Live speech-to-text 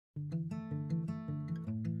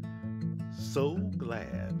So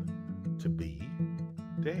glad to be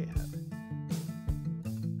Dad.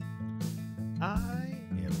 I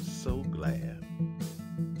am so glad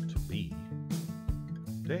to be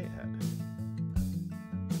Dad.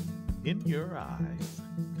 In your eyes,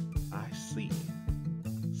 I see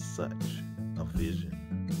such a vision,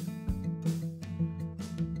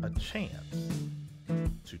 a chance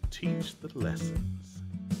to teach the lessons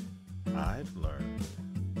I've learned,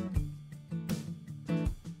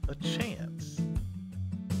 a chance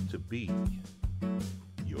to be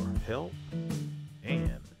your help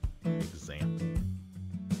and example,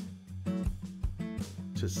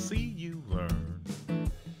 to see you learn,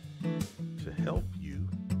 to help you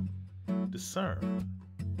discern.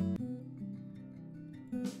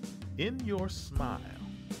 In your smile,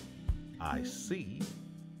 I see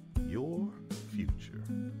your future,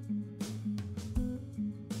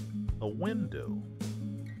 a window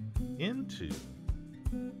into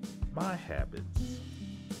my habits,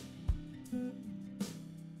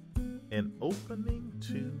 an opening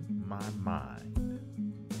to my mind,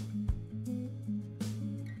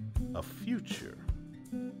 a future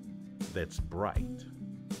that's bright,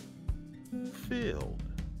 filled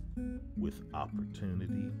with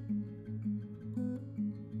opportunity.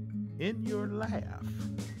 In your laugh,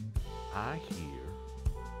 I hear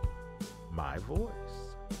my voice,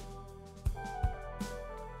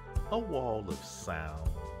 a wall of sound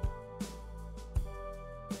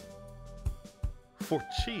for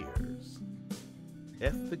cheers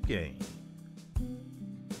at the game,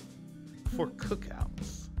 for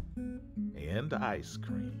cookouts and ice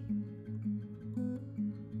cream.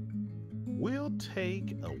 We'll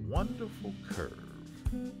take a wonderful curve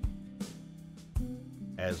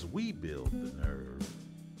as we build the nerve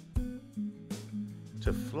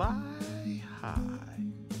to fly high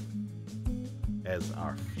as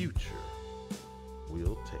our future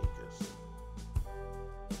will take us.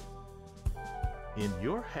 In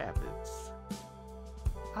your habits,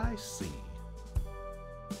 I see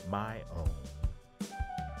my own,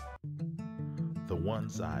 the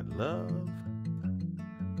ones I love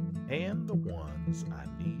and the ones I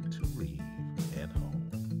need to leave at home.